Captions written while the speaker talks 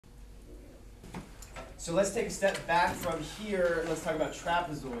So let's take a step back from here and let's talk about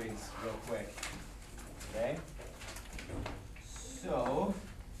trapezoids real quick. Okay? So,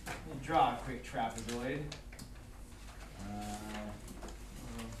 let me draw a quick trapezoid.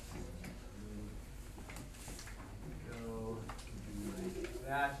 Go, like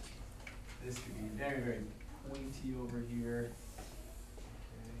that. This could be very, very pointy over here.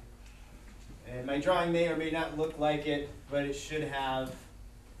 Okay. And my drawing may or may not look like it, but it should have,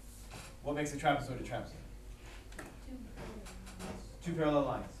 what makes a trapezoid a trapezoid? Two parallel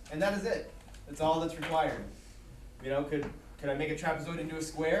lines. And that is it. That's all that's required. You know, could I make a trapezoid into a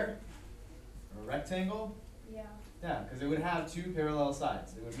square? Or a rectangle? Yeah. Yeah, because it would have two parallel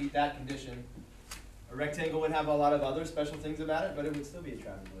sides. It would meet that condition. A rectangle would have a lot of other special things about it, but it would still be a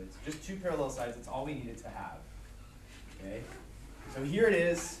trapezoid. So just two parallel sides, that's all we needed to have. Okay? So here it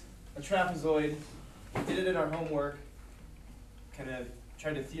is, a trapezoid. We did it in our homework. Kind of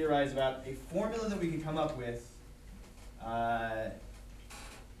tried to theorize about a formula that we could come up with that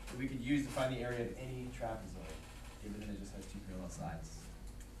we could use to find the area of any trapezoid, given that it just has two parallel sides.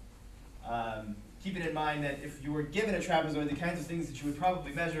 Keeping in mind that if you were given a trapezoid, the kinds of things that you would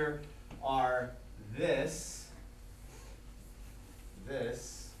probably measure are this,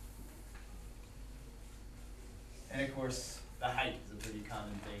 and of course, the height is a pretty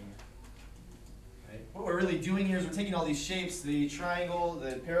common thing. Right? What we're really doing here is we're taking all these shapes, the triangle,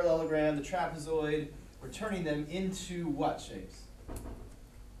 the parallelogram, the trapezoid, we're turning them into what shapes?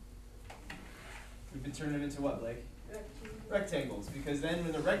 We've been turning them into what, Blake? Rectangles. Because then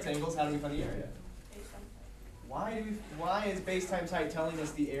when they're rectangles, how do we find the area? Why is base times height telling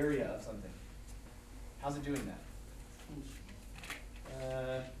us the area of something? How's it doing that?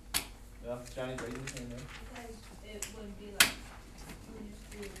 Well, Johnny's raising his hand there. Because it would be like, we just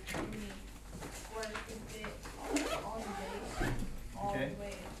do how many squares can fit on the base, all Okay. the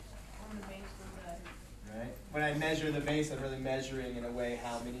way on the base of the. Right. When I measure the base, I'm really measuring in a way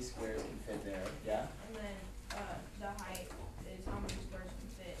how many squares can fit there. Yeah? And then the height is how many squares can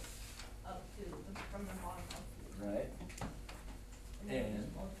fit up to from the bottom up. Right. And then you And-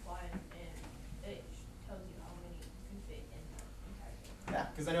 just multiply and it tells you how many can fit in the entire thing. Yeah,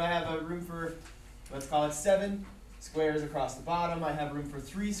 because I know I have a room for, let's call it 7 squares across the bottom. I have room for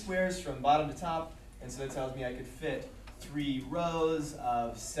 3 squares from bottom to top, and so that tells me I could fit 3 rows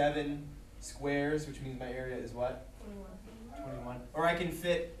of 7 squares, which means my area is what? 21. Or I can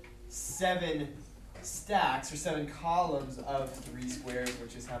fit 7 stacks or 7 columns of 3 squares,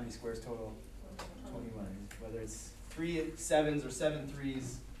 which is how many squares total? 21. Whether it's 3 7s or 7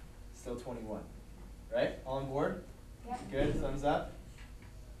 3s, still 21. Right? All on board? Yeah. Good. Thumbs up.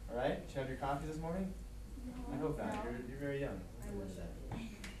 All right. Did you have your coffee this morning? I hope not. You're very young. I wish I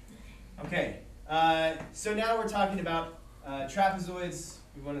did. Okay. So now we're talking about trapezoids.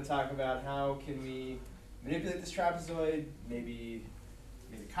 We want to talk about how can we manipulate this trapezoid, maybe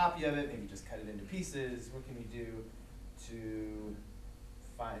make a copy of it, maybe just cut it into pieces. What can we do to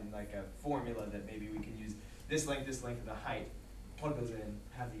find like a formula that maybe we can use this length, of the height, plug those in,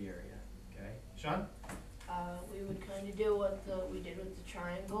 have the area. Okay. Sean? We would kind of do what we did with the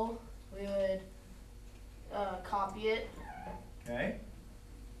triangle. We would copy it. Okay.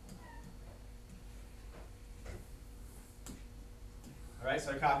 All right,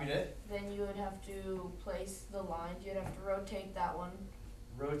 so I copied it. Then you would have to place the lines. You'd have to rotate that one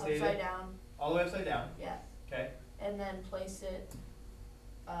Rotate upside it down. all the way upside down. Yeah. Okay. And then place it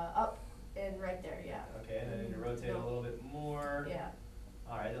up and right there. Yeah. Okay, and then I need to rotate it a little bit more. Yeah.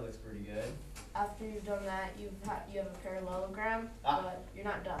 All right, that looks pretty good. After you've done that, you have a parallelogram, Ah. but you're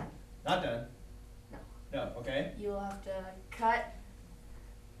not done. Not done. No. No. Okay. You'll have to cut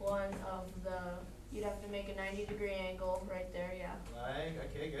one of the. You'd have to make a 90-degree angle right there. Yeah. Like.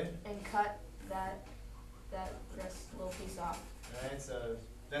 Okay. Good. And cut that rest little piece off. All right. So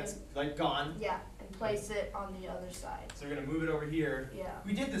that's like gone. Yeah, and place it on the other side. So we're gonna move it over here. Yeah.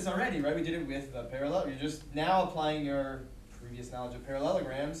 We did this already, right? We did it with the parallel. You're just now applying your previous knowledge of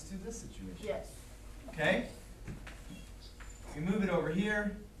parallelograms to this situation. Yes. Okay. We move it over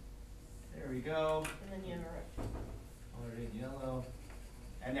here. There we go. And then you have a rectangle. Already in yellow.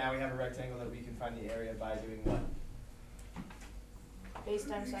 And now we have a rectangle that we can find the area by doing what? Base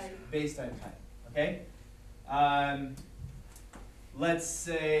times height. Base times height. Okay? Let's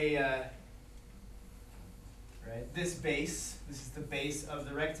say, right, this is the base of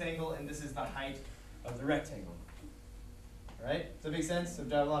the rectangle, and this is the height of the rectangle. All right? Does that make sense? I've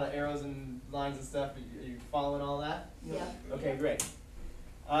got a lot of arrows and lines and stuff. Are you following all that? Yeah. Okay, great.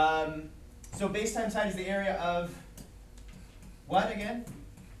 So base times height is the area of what again?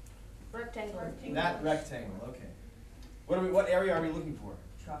 Rectangle. That rectangle. Okay. What area are we looking for?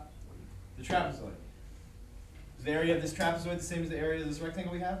 The trapezoid. Is the area of this trapezoid the same as the area of this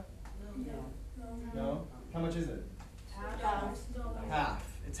rectangle we have? No? How much is it? Half.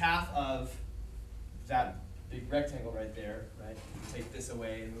 It's half of that big rectangle right there, right? You can take this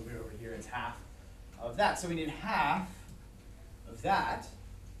away and move it over here. It's half of that. So we need half of that,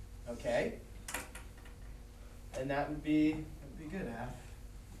 okay? And that would be good, half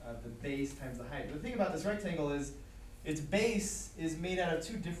of the base times the height. But the thing about this rectangle is its base is made out of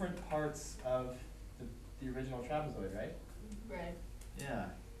two different parts of the original trapezoid, right? Right. Yeah.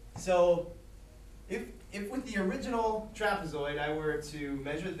 So if with the original trapezoid I were to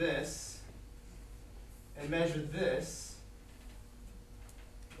measure this and measure this,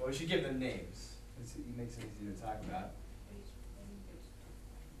 well, we should give them names. It makes it easier to talk about.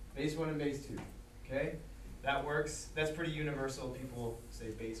 Base 1 and base 2. Okay? That works. That's pretty universal. People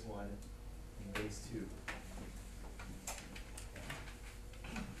say base 1 and base 2.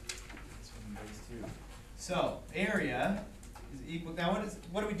 Base 1 and base 2. So area is equal. Now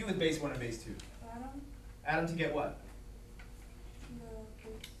what do we do with base 1 and base 2? Add them to get what?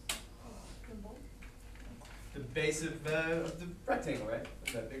 The base of the rectangle, right?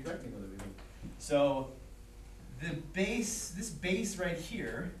 That big rectangle that we made. So the base, this base right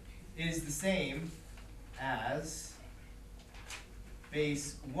here, is the same as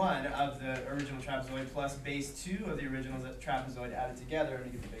base 1 of the original trapezoid plus base 2 of the original trapezoid added together, and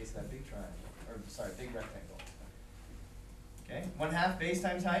you get the base of that big triangle, or sorry, big rectangle. Okay, 1/2 base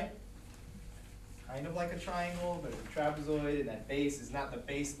times height. Kind of like a triangle, but it's a trapezoid, and that base is not the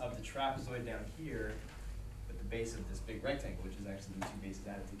base of the trapezoid down here, but the base of this big rectangle, which is actually the two bases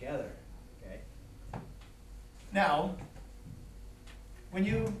added together. Okay. Now, when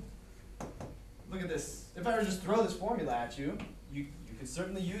you look at this, if I were to just throw this formula at you, you could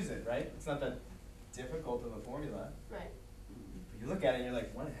certainly use it, right? It's not that difficult of a formula. Right. But you look at it and you're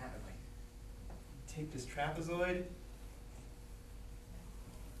like, 1/2. Like, take this trapezoid,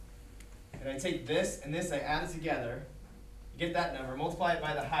 and I take this and this, I add it together, you get that number, multiply it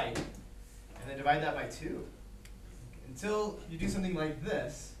by the height, and then divide that by 2. Until you do something like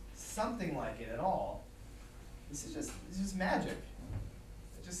this, something like it at all, this is just magic.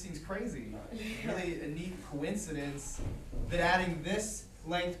 It just seems crazy. Really a neat coincidence that adding this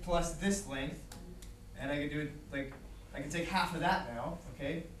length plus this length, and I could do it like, I could take half of that now,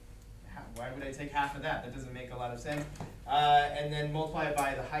 okay? Why would I take half of that? That doesn't make a lot of sense. And then multiply it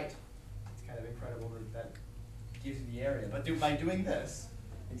by the height. Kind of incredible that gives you the area. But by doing this,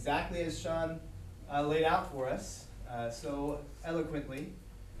 exactly as Sean laid out for us so eloquently,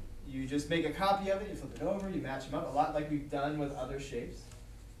 you just make a copy of it, you flip it over, you match them up, a lot like we've done with other shapes.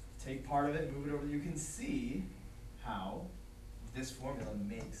 Take part of it, move it over. You can see how this formula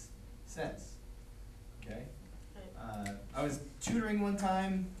makes sense. Okay? I was tutoring one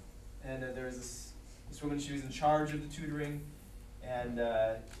time, and there was this woman, she was in charge of the tutoring, and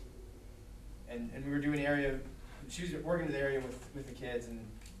we were doing area, she was working in the area with the kids, and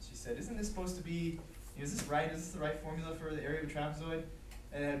she said, isn't this supposed to be, is this right? Is this the right formula for the area of a trapezoid?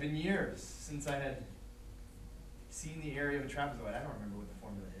 And it had been years since I had seen the area of a trapezoid. I don't remember what the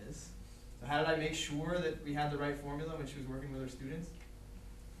formula is. So how did I make sure that we had the right formula when she was working with her students?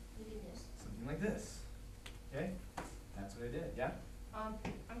 Something like this. Okay? That's what I did, yeah? I'm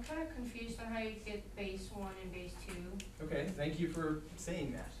kind of confused on how you get base 1 and base 2. Okay, thank you for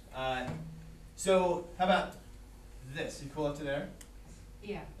saying that. So how about this? You pull up to there?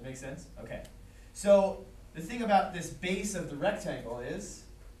 Yeah. That makes sense? Okay. So the thing about this base of the rectangle is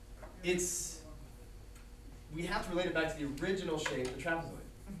we have to relate it back to the original shape of the trapezoid,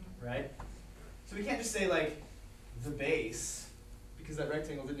 right? So we can't just say like the base, because that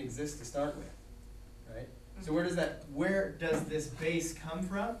rectangle didn't exist to start with, right? So where does this base come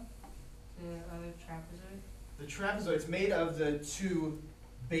from? The other trapezoid? The trapezoid is made of the two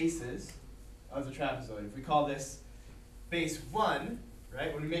bases of the trapezoid. If we call this base 1,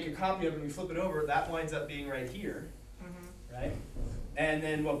 right? When we make a copy of it and we flip it over, that winds up being right here, right? And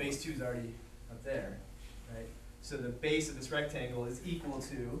then, well, base 2 is already up there, right? So the base of this rectangle is equal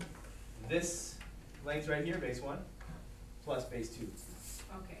to this length right here, base 1, plus base 2.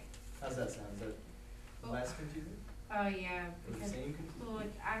 Okay. How's that sound? Is that less confusing? Yeah. Or the Because, same confusing? well,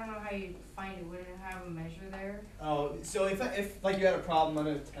 like, I don't know how you find it. Would it have a measure there? Oh, so if like you had a problem on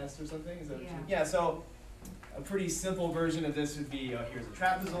a test or something, is that what you mean? Yeah, so a pretty simple version of this would be, here's a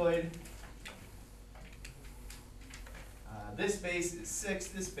trapezoid. This base is 6,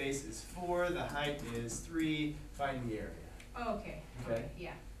 this base is 4, the height is 3, find the area. Oh, okay. Okay.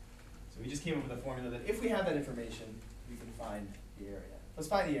 Yeah. So we just came up with a formula that if we have that information, we can find the area. Let's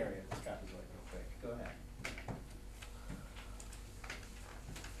find the area of this trapezoid real quick. Go ahead.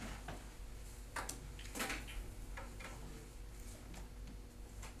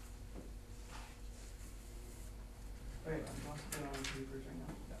 numbers right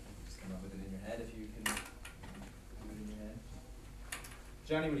now. No, just come up with it in your head if you can come it in your head.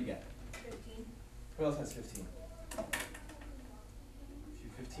 Johnny, what do you get? 15. Who else has 15? A few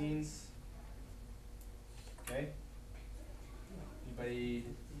 15s. Okay. Anybody?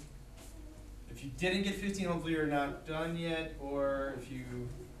 If you didn't get 15, hopefully you're not done yet, or if you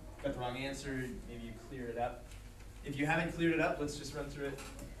got the wrong answer, maybe you cleared it up. If you haven't cleared it up, let's just run through it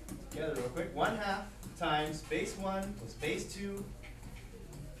together real quick. 1/2 times base 1 plus base 2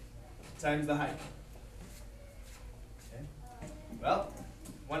 times the height. Okay. Well,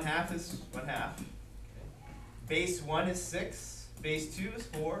 1/2 is 1/2. Okay. Base 1 is 6. Base 2 is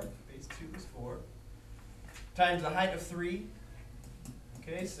 4. Base 2 is 4. Times the height of 3.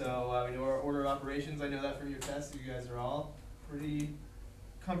 Okay, so we know our order of operations. I know that from your test. You guys are all pretty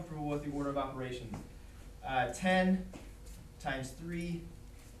comfortable with the order of operations. 10 times 3.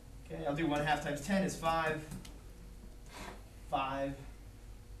 Okay, I'll do 1/2 times 10 is 5. 5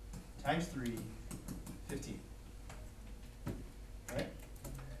 times 3, 15. Alright?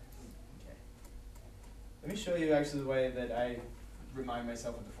 Okay. Let me show you actually the way that I remind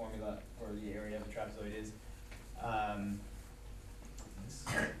myself what the formula for the area of a trapezoid is.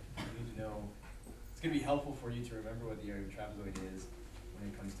 You need to know, it's going to be helpful for you to remember what the area of a trapezoid is when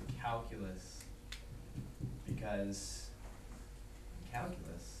it comes to calculus, because in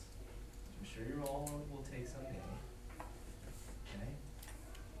calculus, I'm sure you all will take someday, okay?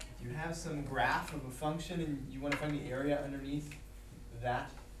 If you have some graph of a function and you want to find the area underneath that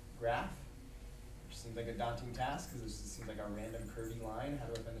graph, which seems like a daunting task because it seems like a random curvy line, how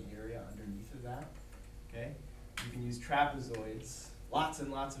do I find the area underneath of that? Okay, you can use trapezoids, lots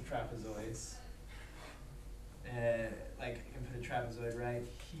and lots of trapezoids. Like I can put a trapezoid right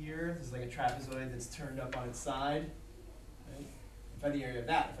here. This is like a trapezoid that's turned up on its side. Right? Find the area of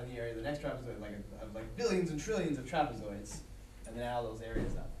that. Find the area of the next trapezoid. Like billions and trillions of trapezoids, and then add those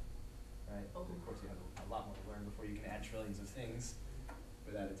areas up. Right? Of course, you have a lot more to learn before you can add trillions of things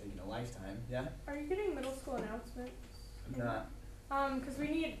without it taking a lifetime. Yeah. Are you getting middle school announcements? I'm not. Because we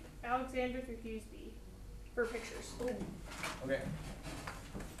need Alexander through Hughesby for pictures. Okay.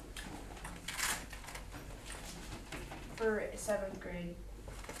 For 7th grade.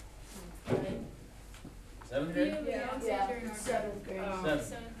 Right? 7th grade. Yeah. Yeah, 7th grade. Seven.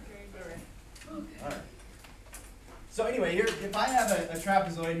 7th grade. Alright. So anyway, here, if I have a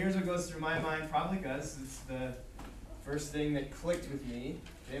trapezoid, here's what goes through my mind, probably because it's the first thing that clicked with me,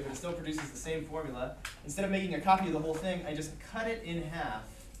 okay, but it still produces the same formula. Instead of making a copy of the whole thing, I just cut it in half.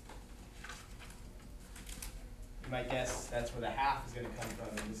 You might guess that's where the half is going to come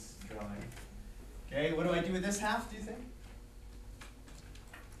from in this drawing. Okay, what do I do with this half, do you think?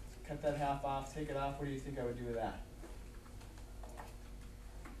 Cut that half off, take it off, what do you think I would do with that?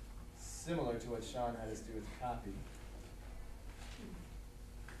 Similar to what Sean had us do with the copy.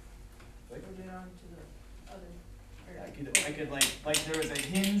 Like, Put it on to the other. I could like there was a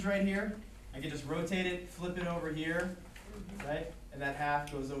hinge right here. I could just rotate it, flip it over here, right? And that half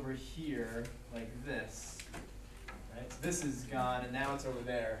goes over here like this, right? So this is gone, and now it's over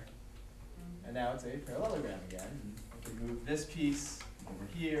there, and now it's a parallelogram again. And I can move this piece over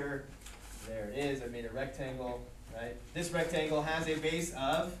here. There it is. I made a rectangle, right? This rectangle has a base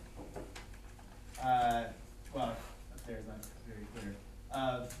of, well, up there is not very clear.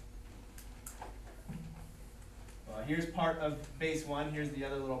 Well, here's part of base 1, here's the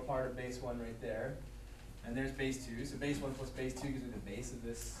other little part of base 1 right there. And there's base 2, so base 1 plus base 2 gives me the base of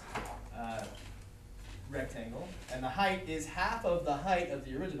this rectangle. And the height is half of the height of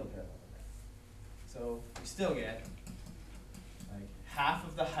the original parallelogram. So we still get like half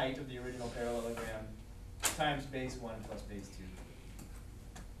of the height of the original parallelogram times base 1 plus base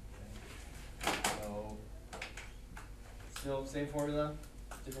 2. Okay. So still same formula,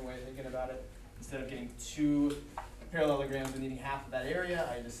 different way of thinking about it. Instead of getting 2 parallelograms and needing half of that area,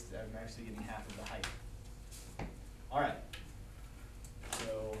 I'm actually getting half of the height. All right.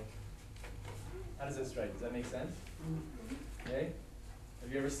 So how does that strike? Does that make sense? Okay.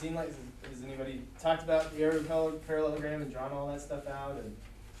 Have you ever seen has anybody talked about the area of parallelogram and drawn all that stuff out? And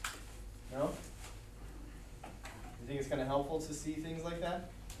no? You think it's kind of helpful to see things like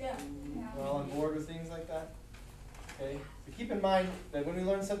that? Yeah. We're all on board with things like that? Okay. So keep in mind that when we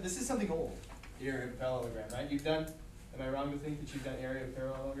learn something, this is something old. The area of parallelogram, right? You've done, am I wrong to think that you've done area of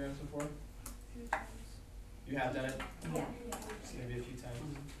parallelograms before? You have done it? Yeah. Just maybe a few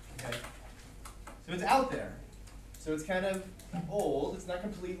times. Okay. So it's out there. So it's kind of old, it's not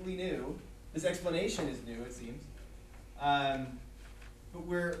completely new. This explanation is new, it seems. But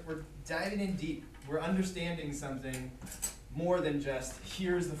we're diving in deep. We're understanding something more than just,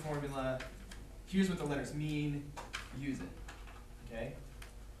 here's the formula, here's what the letters mean, use it. Okay?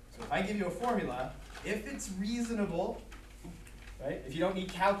 So if I give you a formula, if it's reasonable, right? If you don't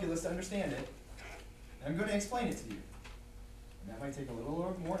need calculus to understand it, I'm going to explain it to you. And that might take a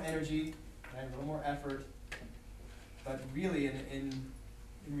little more energy, and a little more effort. But really, in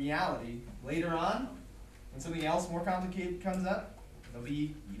reality, later on, when something else more complicated comes up, it'll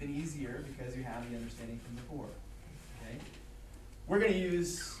be even easier because you have the understanding from before. Okay? We're going to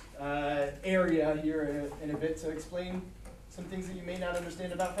use area here in a bit to explain some things that you may not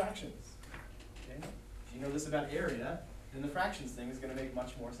understand about fractions. Okay? If you know this about area, then the fractions thing is going to make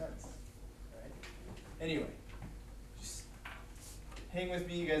much more sense. Right? Anyway, just hang with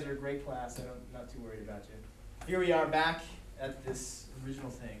me. You guys are a great class. I'm not too worried about you. Here we are back at this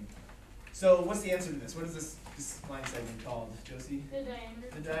original thing. So what's the answer to this? What is this line segment called, Josie? The diameter.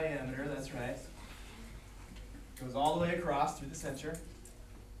 The diameter, that's right. Goes all the way across through the center.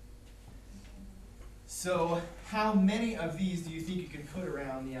 So how many of these do you think you can put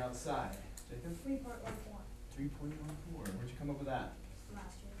around the outside? Jacob? 3.14 3.14. Where'd you come up with that?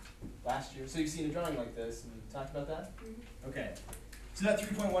 last year. Last year. So you've seen a drawing like this and talked about that? Okay. So that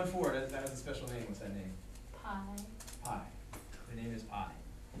 3.14, that has a special name. What's that name? Pi. Pi. The name is pi.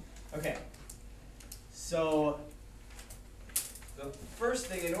 Okay. So the first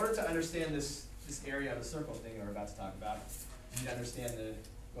thing, in order to understand this area of a circle thing that we're about to talk about, you need to understand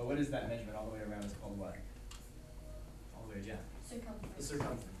well, what is that measurement all the way around? It's called what? All the way, yeah. Circumference. The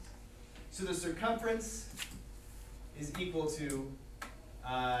circumference. So the circumference is equal to,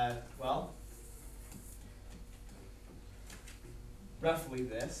 well, roughly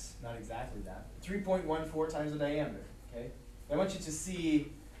this, not exactly that, 3.14 times the diameter, okay? I want you to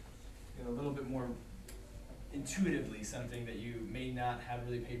see a little bit more intuitively something that you may not have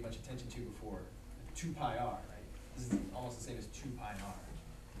really paid much attention to before. 2 pi r, right? This is almost the same as 2 pi r.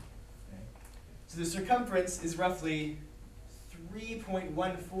 Okay? So the circumference is roughly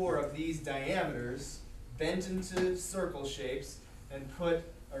 3.14 of these diameters bent into circle shapes and put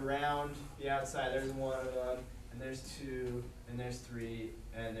around the outside. There's 1 of them, and there's 2, and there's 3,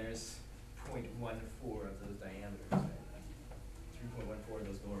 and there's 0.14 of those diameters. Right? 3.14 of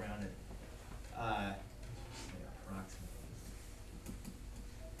those go around it. Approximately.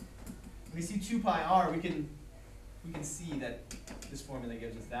 When we see 2 pi r, we can see that this formula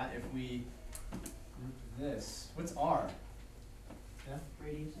gives us that. If we group this, what's r? Yeah?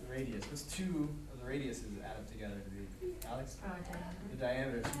 Radius. Radius. What's 2 of the radiuses added together to be? Alex? Diameter. The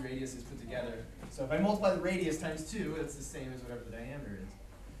diameter, 2 radiuses put together. So if I multiply the radius times 2, it's the same as whatever the diameter is.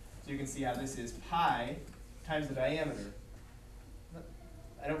 So you can see how this is pi times the diameter.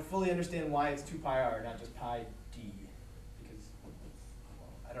 I don't fully understand why it's 2 pi r, not just pi d. Because, well,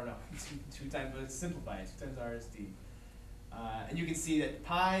 I don't know. 2 times, but it's simplified. 2 times r is d. And you can see that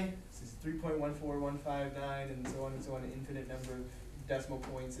pi is 3.14159 and so on, an infinite number of decimal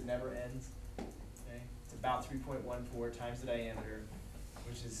points. It never ends. Okay? It's about 3.14 times the diameter,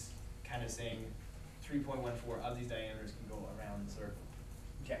 which is kind of saying 3.14 of these diameters can go around the circle.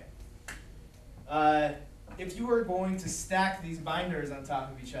 Okay. If you were going to stack these binders on top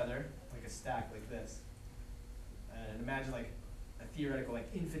of each other, like a stack like this, and imagine like a theoretical like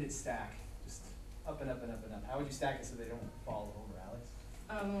infinite stack, just up and up and up and up, how would you stack it so they don't fall over, Alex?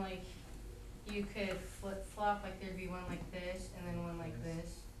 Like you could flip flop, like there'd be one like this and then one like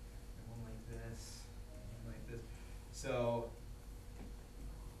this. And one like this, and one like this. So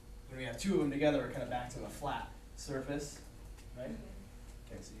when we have 2 of them together, we're kind of back to a flat surface, right?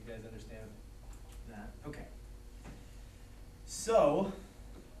 Okay, so you guys understand that? Okay. So,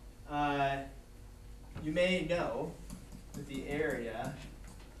 you may know that the area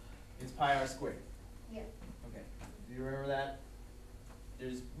is pi r squared. Yeah. Okay. Do you remember that?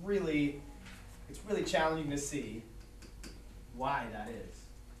 It's really challenging to see why that is.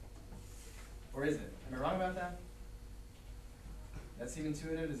 Or is it? Am I wrong about that? That seem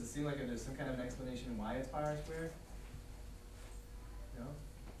intuitive? Does it seem like there's some kind of an explanation why it's pi r squared? No?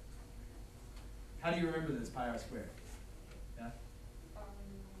 How do you remember this pi r squared? Yeah?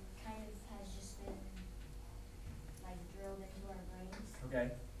 Kind of has just been like drilled into our brains.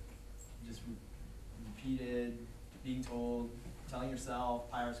 Okay. Just repeated, being told, telling yourself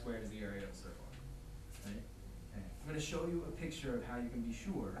pi r squared is the area of a circle. Right? Okay. I'm going to show you a picture of how you can be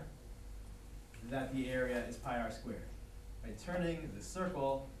sure that the area is pi r squared by turning the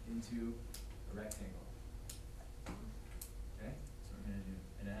circle into a rectangle. Okay? That's what we're going to do.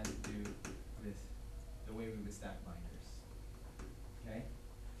 And it has to do with the way we would stack binders. Okay?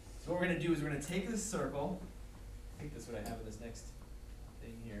 So what we're going to do is we're going to take this circle. I think that's what I have in this next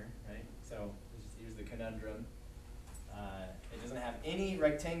thing here, right? So here's the conundrum. It doesn't have any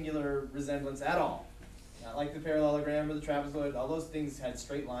rectangular resemblance at all. Not like the parallelogram or the trapezoid. All those things had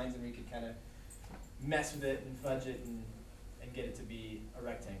straight lines, and we could kind of mess with it and fudge it and get it to be a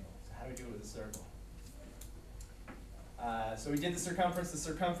rectangle. So how do we do it with a circle? So we did the circumference. The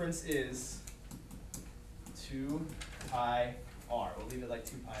circumference is 2 pi r. We'll leave it like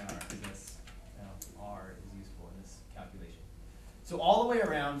 2 pi r because r is useful in this calculation. So all the way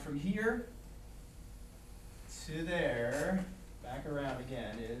around from here to there, back around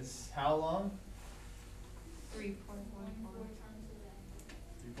again, is how long? 3.14.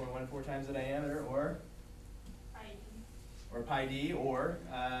 3.14 times the diameter, or pi d, or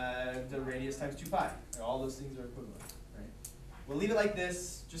the radius times 2 pi. All those things are equivalent, right? We'll leave it like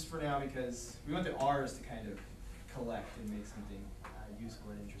this just for now because we want the r's to kind of collect and make something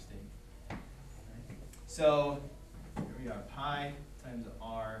useful and interesting. Right? So here we are, pi times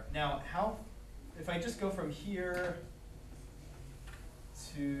r. Now, if I just go from here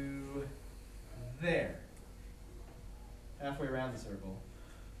to there, halfway around the circle,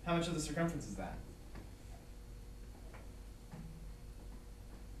 how much of the circumference is that?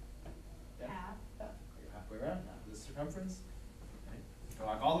 Yeah. Half. You're halfway around, half of the circumference. Right? Go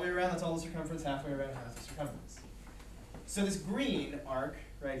walk all the way around, that's all the circumference, halfway around, half the circumference. So this green arc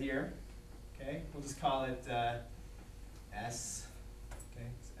right here, okay, we'll just call it S. Okay,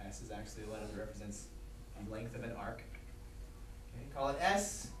 so S is actually a letter that represents the length of an arc. Okay, call it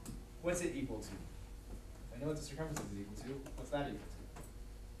S. What's it equal to? If I know what the circumference is equal to, what's that equal to?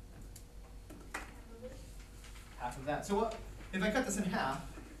 Half of that. So what, if I cut this in half,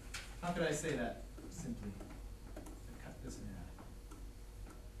 how could I say that simply? I cut this in half.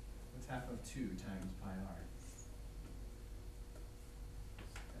 What's half of 2 times pi r?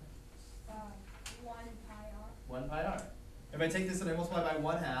 1 pi r. 1 pi r. If I take this and I multiply by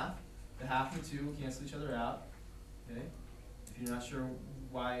 1/2, the half and the 2 will cancel each other out. Okay? If you're not sure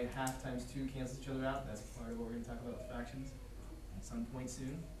why half times 2 cancels each other out, that's part of what we're going to talk about with fractions at some point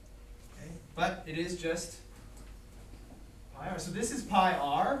soon. Okay? But it is just pi r. So this is pi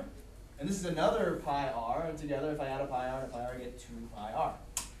r, and this is another pi r, and together if I add a pi r and a pi r, I get 2 pi r.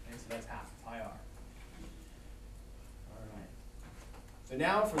 Okay? So that's half pi r. Alright. So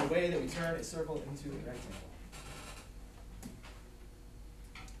now for the way that we turn a circle into a rectangle.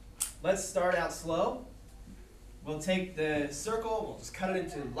 Let's start out slow. We'll take the circle, we'll just cut it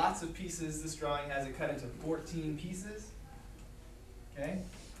into lots of pieces. This drawing has it cut into 14 pieces. Okay?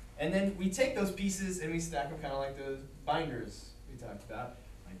 And then we take those pieces and we stack them kind of like those binders we talked about.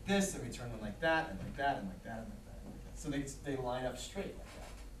 Like this, and we turn one like that, and like that, and like that, and like that, and like that. So they line up straight like that.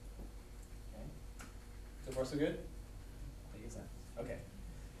 Okay? So far so good? I think it's nice. Okay.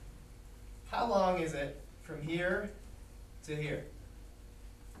 How long is it from here to here?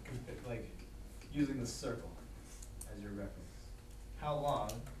 Like using the circle as your reference. How long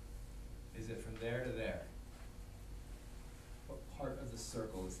is it from there to there? What part of the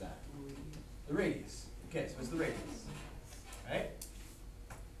circle is that? The radius. Okay, so it's the radius. Right?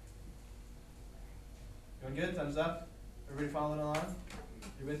 Going good? Thumbs up? Everybody following along?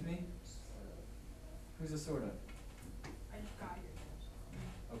 You with me? Who's the sort of? I just got here.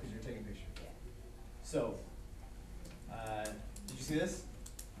 Oh, because you're taking a picture. So, did you see this?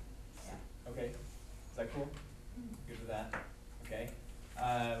 Okay, is that cool? Good with that. Okay.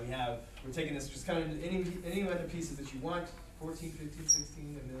 We're taking this, just kind of any amount of pieces that you want, 14, 15,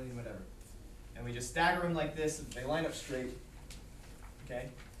 16, a million, whatever. And we just stagger them like this, and they line up straight. Okay.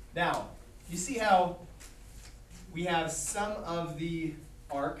 Now, you see how we have some of the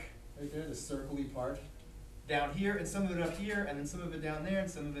arc right there, the circle-y part, down here, and some of it up here, and then some of it down there, and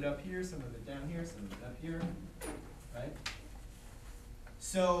some of it up here, some of it down here, some of it up here, right?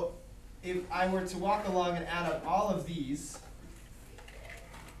 So, if I were to walk along and add up all of these,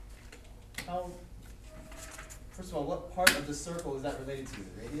 first of all, what part of the circle is that related to?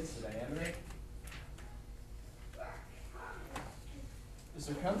 The radius, the diameter? The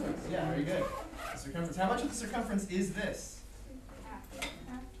circumference, yeah, very good. The circumference. How much of the circumference is this?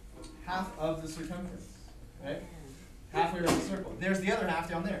 Half of the circumference, okay? Halfway around the circle. There's the other half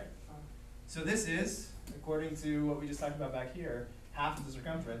down there. So this is, according to what we just talked about back here, half of the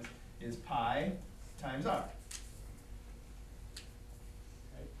circumference is pi times r.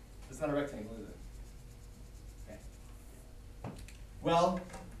 Right? It's not a rectangle, is it? Okay. Well,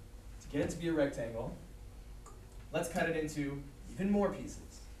 to get it to be a rectangle, let's cut it into even more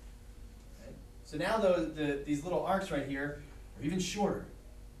pieces. Right? So now these little arcs right here are even shorter.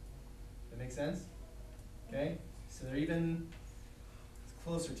 That make sense? Okay? So they're even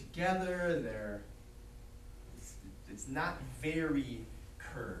closer together. It's not very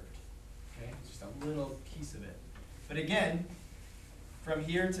curved. Okay? It's just a little piece of it. But again, from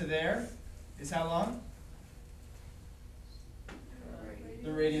here to there is how long?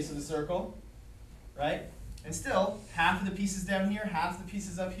 the radius of the circle, right? And still, half of the pieces down here, half the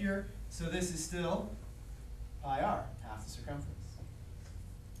pieces up here, so this is still pi r, half the circumference.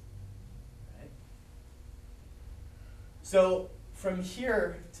 Right? So from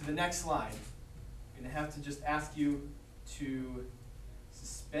here to the next line, I'm going to have to just ask you to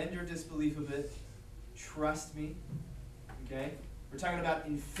suspend your disbelief a bit, trust me, okay? We're talking about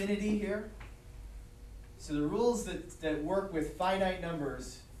infinity here. So the rules that work with finite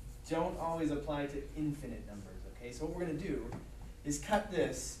numbers don't always apply to infinite numbers, okay? So what we're going to do is cut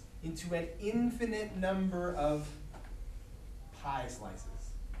this into an infinite number of pi slices,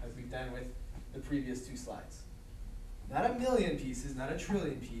 as we've done with the previous two slides. Not a million pieces, not a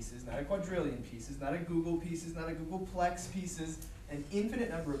trillion pieces, not a quadrillion pieces, not a Google pieces, not a Googleplex pieces, an infinite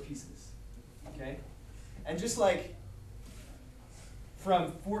number of pieces, okay? And just like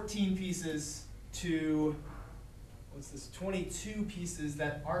from 14 pieces to, what's this, 22 pieces,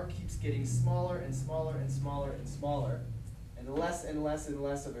 that arc keeps getting smaller and smaller and smaller and smaller, and less and less and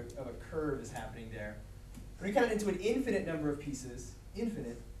less of a curve is happening there. When we cut it into an infinite number of pieces,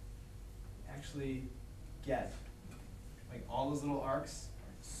 infinite, we actually get, like, all those little arcs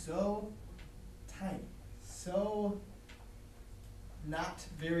are so tiny, so not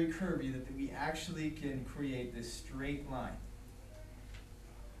very curvy that we actually can create this straight line.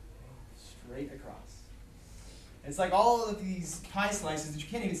 Straight across. It's like all of these pie slices that you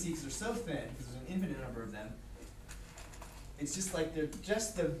can't even see because they're so thin, because there's an infinite number of them. It's just like they're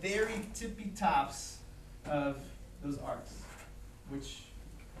just the very tippy tops of those arcs, which,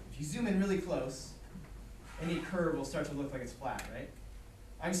 if you zoom in really close, any curve will start to look like it's flat, right?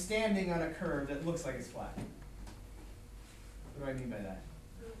 I'm standing on a curve that looks like it's flat. What do I mean by that?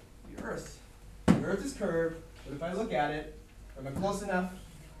 The Earth. The Earth is curved, but if I look at it from a close enough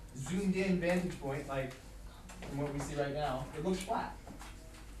zoomed in vantage point, like from what we see right now, it looks flat.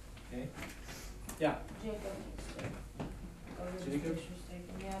 Okay? Yeah? Jacob needs to go to the Jacob? pictures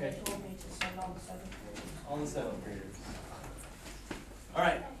taken. Yeah, Okay. they told me to send all the 7th graders. All the 7th graders. All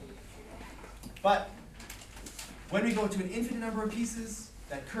right. But when we go to an infinite number of pieces,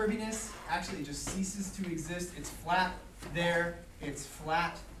 that curviness actually just ceases to exist. It's flat there. It's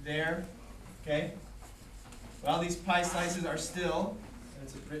flat there. Okay? Well, these pi slices are still, and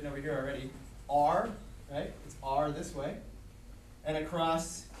it's written over here already, r, right? It's r this way. And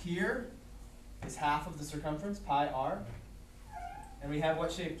across here is half of the circumference, pi r. And we have,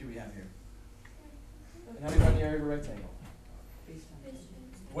 what shape do we have here? And how do we find the area of a rectangle?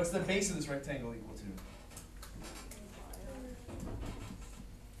 What's the base of this rectangle equal to?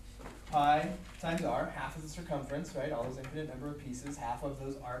 Pi times r, half of the circumference, right? All those infinite number of pieces, half of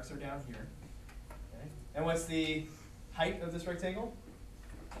those arcs are down here. Okay. And what's the height of this rectangle?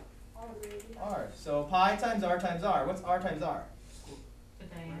 R. So pi times r times r. What's r times r? The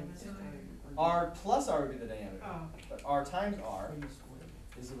diameter. R plus r would be the diameter. Oh. But r times r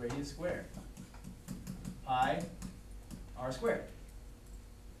is the radius squared. Pi r squared.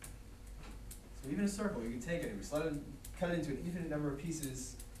 So even a circle, you can take it, we cut it into an infinite number of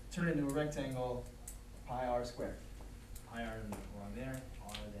pieces, turn it into a rectangle, pi r squared. Pi r along there,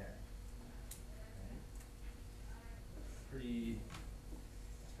 r there. Okay. That's pretty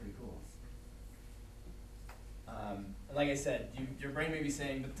cool. And like I said, your brain may be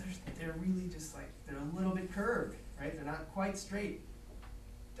saying, but they're really just like, they're a little bit curved, right? They're not quite straight.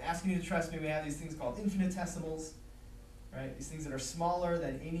 Asking you to trust me, we have these things called infinitesimals, right? These things that are smaller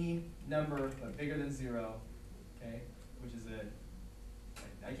than any number, but bigger than 0, okay? Which is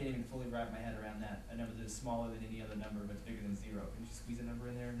I can't even fully wrap my head around that. A number that is smaller than any other number, but bigger than 0. Can you squeeze a number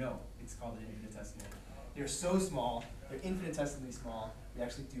in there? No, it's called an infinitesimal. They're so small, they're infinitesimally small, we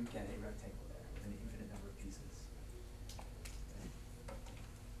actually do get a rectangle there with an infinite number of pieces. Okay.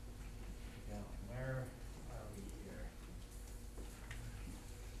 Now, where are we here?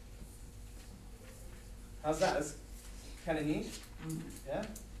 How's that? That's kind of neat. Yeah?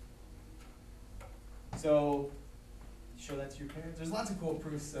 So, show that to your parents. There's lots of cool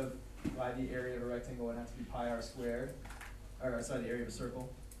proofs of why the area of a rectangle would have to be pi r squared, or sorry, the area of a circle.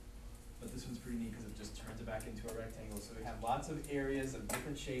 But this one's pretty neat because it just turns it back into a rectangle. So we have lots of areas of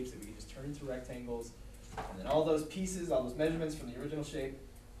different shapes that we can just turn into rectangles. And then all those pieces, all those measurements from the original shape,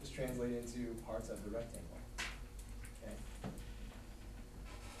 just translate into parts of the rectangle. Okay. All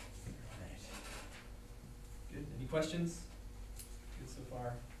right. Good. Any questions? Good so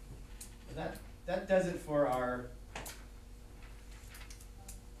far. Well, that does it for our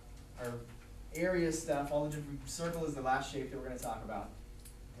area stuff. All the different, circle is the last shape that we're going to talk about.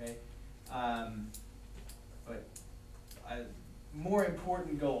 Okay. But a more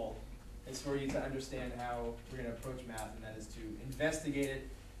important goal It's for you to understand how we're going to approach math, and that is to investigate it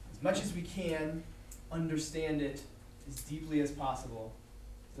as much as we can, understand it as deeply as possible,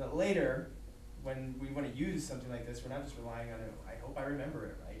 so that later, when we want to use something like this, we're not just relying on it. I hope I remember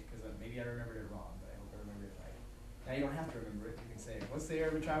it right, because maybe I remembered it wrong, but I hope I remember it right. Now you don't have to remember it. You can say, what's the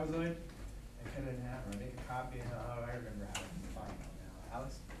area of a trapezoid? And cut it in half, or make a copy. Oh, I remember how to find out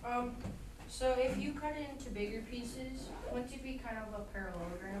now. Alice? So if you cut it into bigger pieces, wouldn't it be kind of a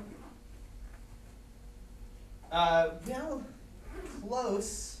parallelogram? Well,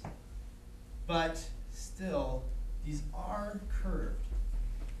 close, but still, these are curved.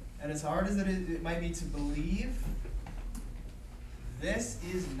 And as hard as it might be to believe, this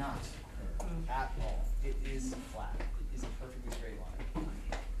is not curved at all. It is flat. It is a perfectly straight line.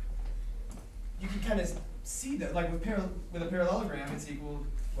 You can kind of see that, like with a parallelogram, it's equal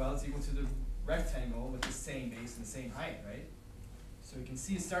to the rectangle with the same base and the same height, right? So you can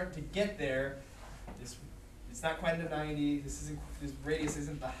see it's starting to get there. It's not quite at a 90. This radius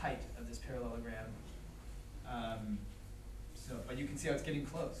isn't the height of this parallelogram. But you can see how it's getting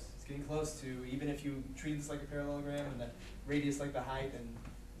close. It's getting close to, even if you treat this like a parallelogram and the radius like the height and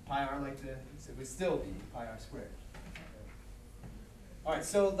pi r like the, it would still be pi r squared. All right,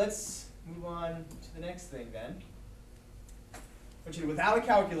 so let's move on to the next thing then. I want you to, without a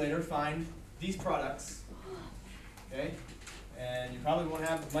calculator, find these products, okay? And you probably won't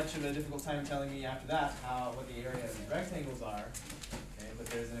have much of a difficult time telling me after that what the area of these rectangles are, okay? But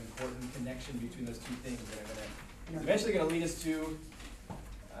there's an important connection between those two things that are eventually going to lead us to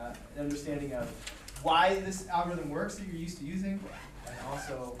an understanding of why this algorithm works that you're used to using, and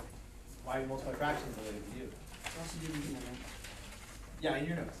also why you multiply fractions the way that we do. Yeah, in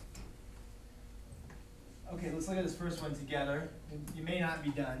your notes. Okay, let's look at this first one together. You may not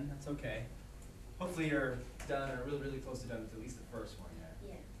be done, that's okay. Hopefully you're done or really, really close to done with at least the first one there.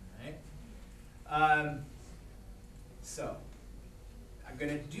 Yeah. All right? So, I'm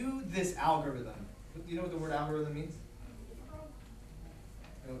going to do this algorithm. Do you know what the word algorithm means?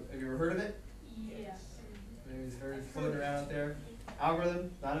 Have you ever heard of it? Yes. Maybe it's heard it floating around out there.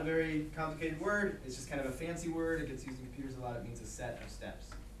 Algorithm, not a very complicated word. It's just kind of a fancy word. It gets used in computers a lot. It means a set of steps.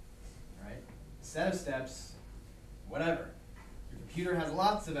 All right? A set of steps, whatever. Your computer has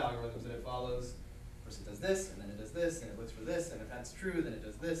lots of algorithms that it follows. First it does this, and then it does this, and it looks for this, and if that's true, then it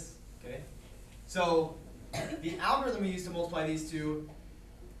does this. Okay? So the algorithm we use to multiply these two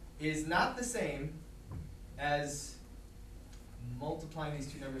is not the same as multiplying these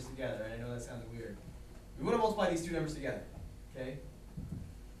two numbers together. And I know that sounds weird. We want to multiply these two numbers together, okay?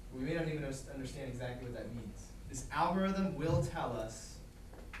 We may not even understand exactly what that means. This algorithm will tell us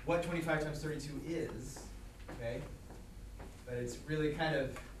what 25 times 32 is, okay? But it's really kind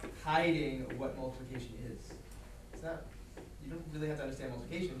of hiding what multiplication is. It's not, you don't really have to understand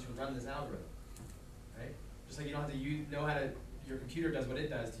multiplication to run this algorithm, right? Just like you don't have to know how to, your computer does what it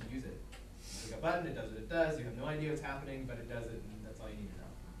does to use it. You click a button, it does what it does, you have no idea what's happening, but it does it, and that's all you need to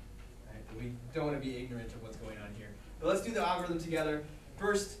know. Right? But we don't want to be ignorant of what's going on here. But let's do the algorithm together.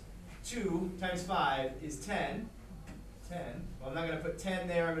 First, 2 times 5 is 10. 10. Well, I'm not going to put 10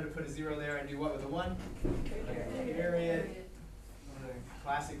 there, I'm going to put a 0 there and do what with a 1? Carry it. One of the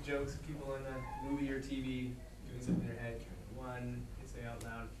classic jokes of people in a movie or TV doing something in their head. Carry 1, they say out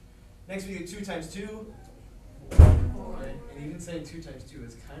loud. Next we do 2 times 2. 4. And even saying 2 times 2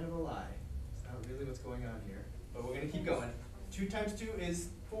 is kind of a lie. It's not really what's going on here. But we're going to keep going. 2 times 2 is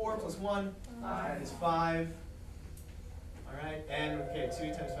 4 plus 1 is 5. All right, and okay,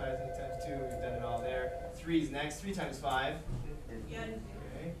 2 times 5 times 2, we've done it all there. 3 is next. 3 times 5. Yeah.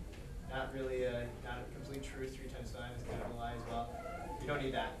 Okay. Not really not a complete truth. 3 times 5 is kind of a lie as well. We don't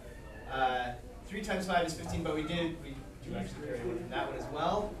need that. 3 times 5 is 15, but we do actually carry one from that one as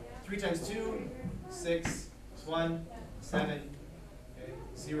well. 3 times 2, 6 plus 1, 7. Okay,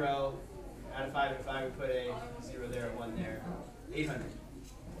 0. Out of 5 and 5, we put a 0 there, a 1 there. 800.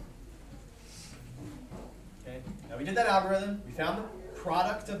 Okay. Now we did that algorithm. We found the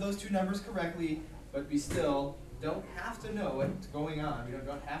product of those two numbers correctly, but we still don't have to know what's going on. We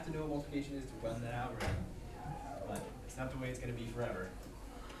don't have to know what multiplication is to run that algorithm. But it's not the way it's going to be forever.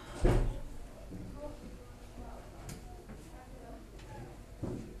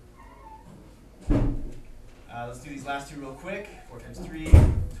 Let's do these last two real quick. 4 times 3,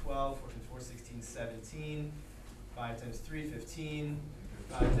 12. 4 times 4, 16, 17. 5 times 3, 15.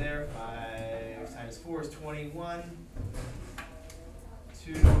 5 there. 5 times 4 is 21.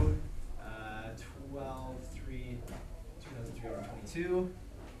 2, 12, 3, 2 over 22.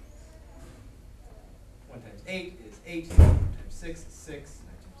 1 times 8 is 8. 1 times 6 is 6.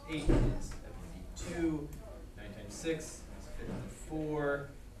 9 times 8 is 72. 9 times 6 is 54.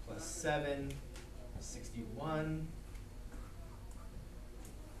 plus 7, 61.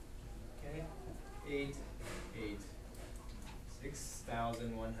 Okay, 8, 8,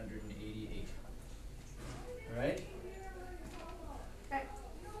 6,188. All right? Okay.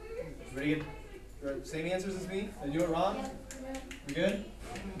 Everybody get same answers as me? Did I do it wrong? We good?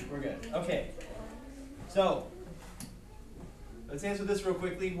 We're good. Okay. So, let's answer this real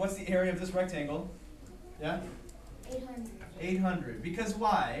quickly. What's the area of this rectangle? Yeah? 800. 800. Because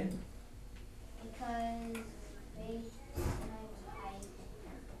why? Because base times height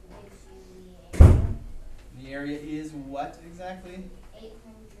gives you the area. The area is what exactly? 800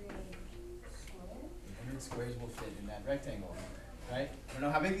 squares. 800 squares will fit in that rectangle. Right? I don't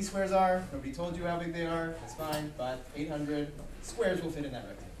know how big these squares are. Nobody told you how big they are. That's fine. But 800 squares will fit in that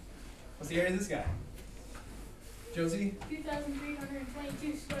rectangle. What's the area of this guy? Josie?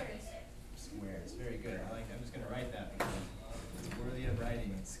 2,322 squares. Squares. Very good. I like that. I'm just going to write that because it's worthy of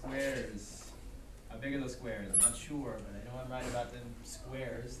writing. Squares. How big are those squares? I'm not sure, but I know I'm right about them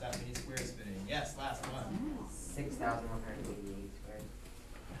squares. That many squares fitting. Yes, last one. 6,188 squares.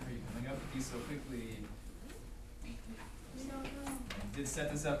 How are you coming up with these so quickly? We don't know. I did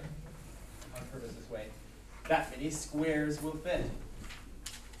set this up on purpose this way. That many squares will fit.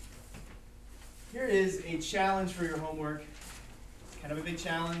 Here is a challenge for your homework. It's kind of a big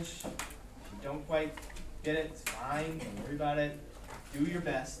challenge. If you don't quite get it, it's fine. Don't worry about it. Do your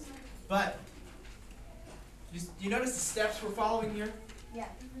best. But, you notice the steps we're following here? Yeah.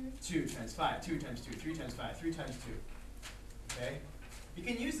 2 times 5, 2 times 2, 3 times 5, 3 times 2. Okay? You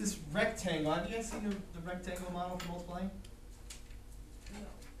can use this rectangle. Have you guys seen the rectangle model for multiplying?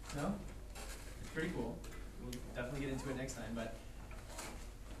 No? It's pretty cool. We'll definitely get into it next time, but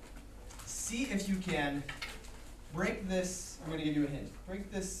see if you can break this. I'm going to give you a hint.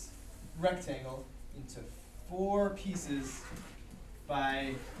 Break this rectangle into 4 pieces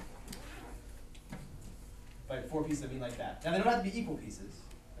by 4 pieces, I mean like that. Now, they don't have to be equal pieces,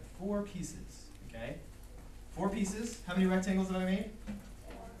 but 4 pieces, okay? 4 pieces. How many rectangles have I made?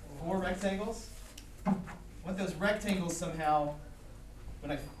 4 rectangles. I want those rectangles somehow,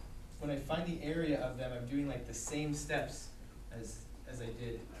 when I find the area of them, I'm doing like the same steps as I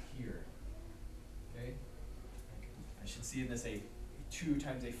did here. Okay? I should see in this a 2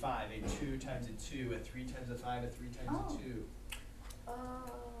 times a 5, a 2 times a 2, a 3 times a 5, a 3 times a 2.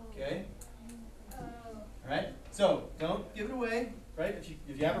 Okay? Alright? So, don't give it away, right? If you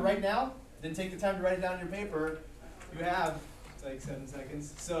have it right now, then take the time to write it down on your paper. You have, it's like 7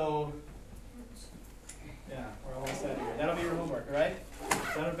 seconds. So, yeah, we're almost out of here. That'll be your homework, alright?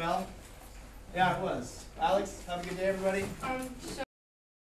 Is that a bell? Yeah, it was. Alex, have a good day, everybody. So